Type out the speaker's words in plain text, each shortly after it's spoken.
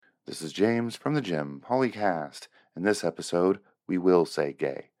This is James from the Gym Polycast. In this episode, we will say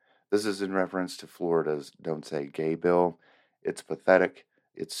gay. This is in reference to Florida's Don't Say Gay bill. It's pathetic,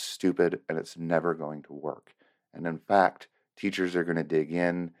 it's stupid, and it's never going to work. And in fact, teachers are going to dig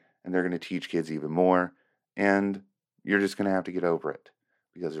in and they're going to teach kids even more, and you're just going to have to get over it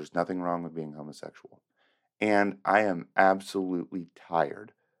because there's nothing wrong with being homosexual. And I am absolutely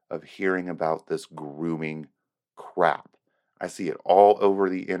tired of hearing about this grooming crap. I see it all over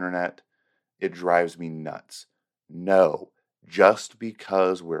the internet. It drives me nuts. No, just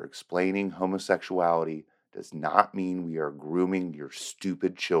because we're explaining homosexuality does not mean we are grooming your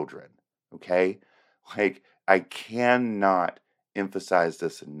stupid children. Okay? I cannot emphasize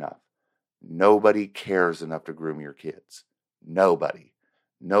this enough. Nobody cares enough to groom your kids. Nobody.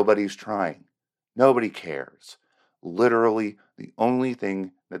 Nobody's trying. Nobody cares. Literally, the only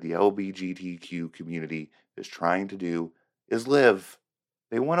thing that the LGBTQ community is trying to do is live.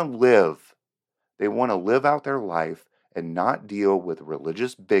 They want to live. They want to live out their life and not deal with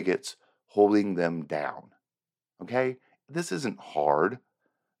religious bigots holding them down. Okay? This isn't hard.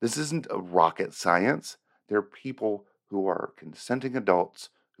 This isn't a rocket science. They're people who are consenting adults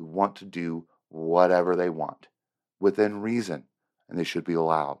who want to do whatever they want within reason, and they should be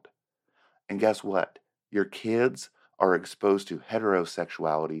allowed. And guess what? Your kids are exposed to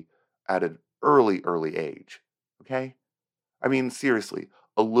heterosexuality at an early age. Okay? I mean, seriously,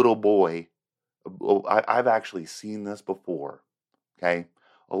 a little boy, I've actually seen this before. Okay?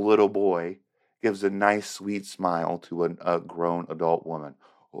 A little boy gives a nice, sweet smile to a grown adult woman.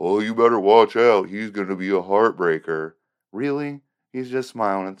 Oh, you better watch out. He's going to be a heartbreaker. Really? He's just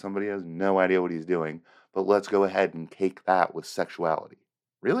smiling and somebody has no idea what he's doing. But let's go ahead and cake that with sexuality.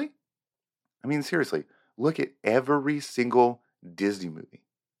 Really? I mean, seriously, look at every single Disney movie.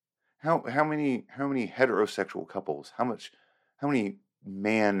 How many heterosexual couples, how many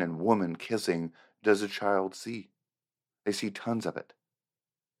man and woman kissing does a child see? They see tons of it.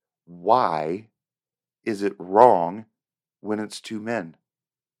 Why is it wrong when it's two men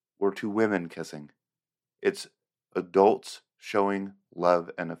or two women kissing? It's adults showing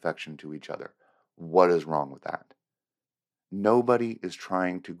love and affection to each other. What is wrong with that? Nobody is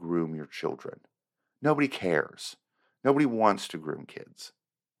trying to groom your children. Nobody cares. Nobody wants to groom kids.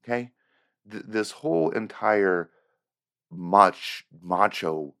 Okay? This whole entire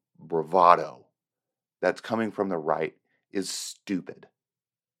macho bravado that's coming from the right is stupid.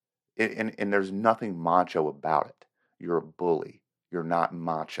 And there's nothing macho about it. You're a bully. You're not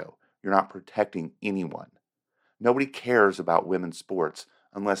macho. You're not protecting anyone. Nobody cares about women's sports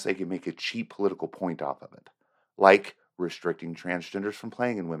unless they can make a cheap political point off of it, like restricting transgenders from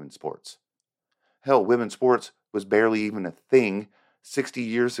playing in women's sports. Hell, women's sports was barely even a thing 60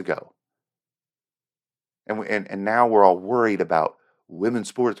 years ago. And now we're all worried about women's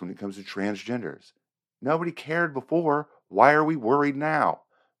sports when it comes to transgenders. Nobody cared before. Why are we worried now?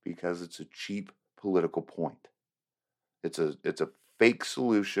 Because it's a cheap political point. It's a fake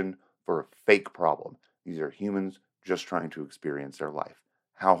solution for a fake problem. These are humans just trying to experience their life.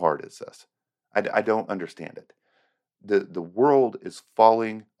 How hard is this? I don't understand it. The world is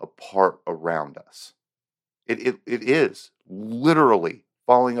falling apart around us. It is literally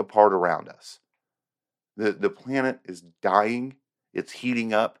falling apart around us. The planet is dying. It's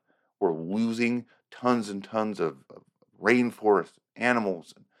heating up. We're losing tons and tons of rainforest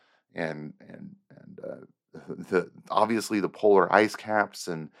animals and obviously the polar ice caps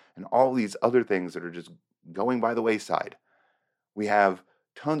and all these other things that are just going by the wayside. We have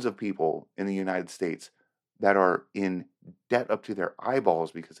tons of people in the United States that are in debt up to their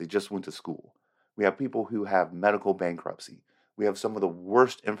eyeballs because they just went to school. We have people who have medical bankruptcy. We have some of the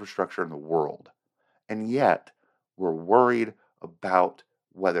worst infrastructure in the world. And yet, we're worried about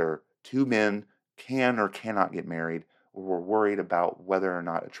whether two men can or cannot get married, or we're worried about whether or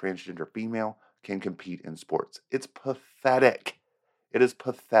not a transgender female can compete in sports. It's pathetic. It is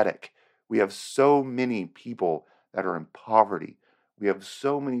pathetic. We have so many people that are in poverty. We have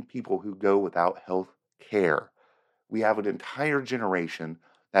so many people who go without health care. We have an entire generation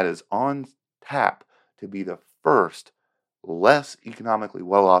that is on tap to be the first less economically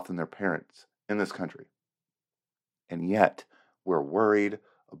well off than their parents in this country. And yet, we're worried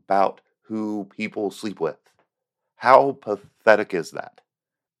about who people sleep with. How pathetic is that?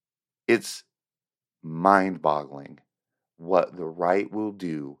 It's mind-boggling what the right will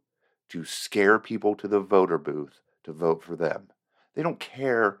do to scare people to the voter booth to vote for them. They don't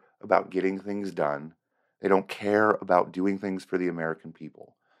care about getting things done. They don't care about doing things for the American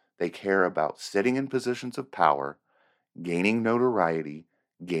people. They care about sitting in positions of power, gaining notoriety,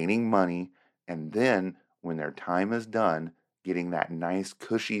 gaining money, and then when their time is done, getting that nice,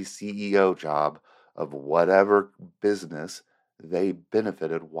 cushy CEO job of whatever business they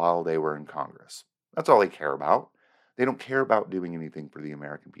benefited while they were in Congress. That's all they care about. They don't care about doing anything for the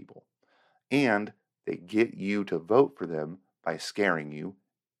American people. And they get you to vote for them by scaring you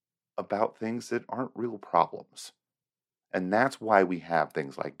about things that aren't real problems. And that's why we have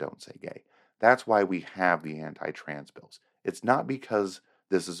things like Don't Say Gay. That's why we have the anti-trans bills. It's not because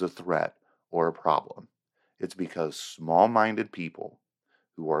this is a threat or a problem. It's because small-minded people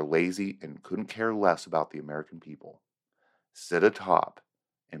who are lazy and couldn't care less about the American people sit atop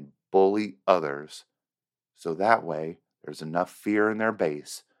and bully others so that way there's enough fear in their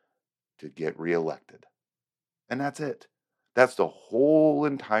base to get reelected. And that's it. That's the whole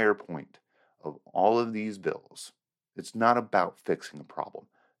entire point of all of these bills. It's not about fixing a problem.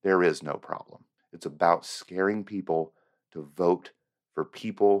 There is no problem. It's about scaring people to vote for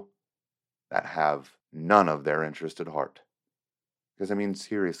people that have none of their interest at heart. Because, I mean,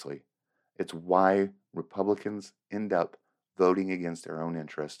 seriously, it's why Republicans end up voting against their own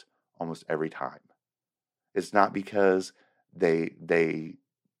interest almost every time. It's not because they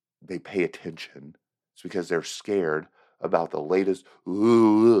pay attention. It's because they're scared about the latest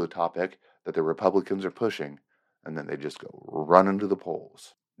topic that the Republicans are pushing, and then they just go running to the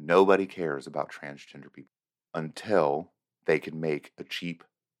polls. Nobody cares about transgender people until they can make a cheap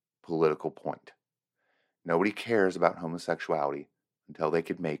political point. Nobody cares about homosexuality until they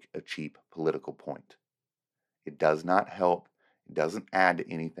can make a cheap political point. It does not help. It doesn't add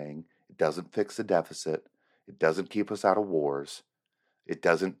to anything. It doesn't fix the deficit. It doesn't keep us out of wars. It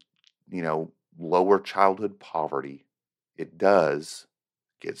doesn't, lower childhood poverty. It does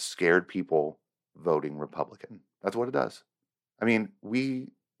get scared people voting Republican. That's what it does. I mean,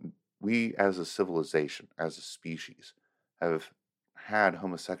 we as a civilization, as a species, have had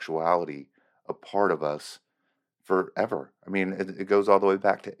homosexuality a part of us forever. I mean, it goes all the way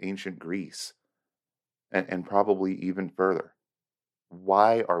back to ancient Greece and probably even further.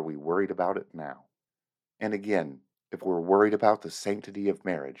 Why are we worried about it now? And again, if we're worried about the sanctity of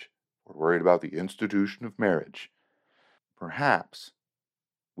marriage, we're worried about the institution of marriage, perhaps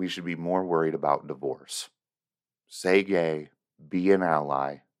we should be more worried about divorce. Say gay, be an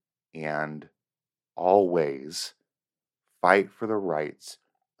ally, and always fight for the rights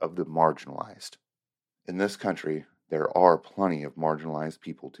of the marginalized. In this country, there are plenty of marginalized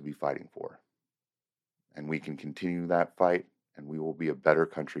people to be fighting for. And we can continue that fight, and we will be a better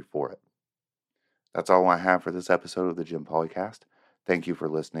country for it. That's all I have for this episode of the Jim Polycast. Thank you for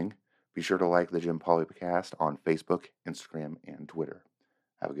listening. Be sure to like the Jim Polycast on Facebook, Instagram, and Twitter.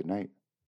 Have a good night.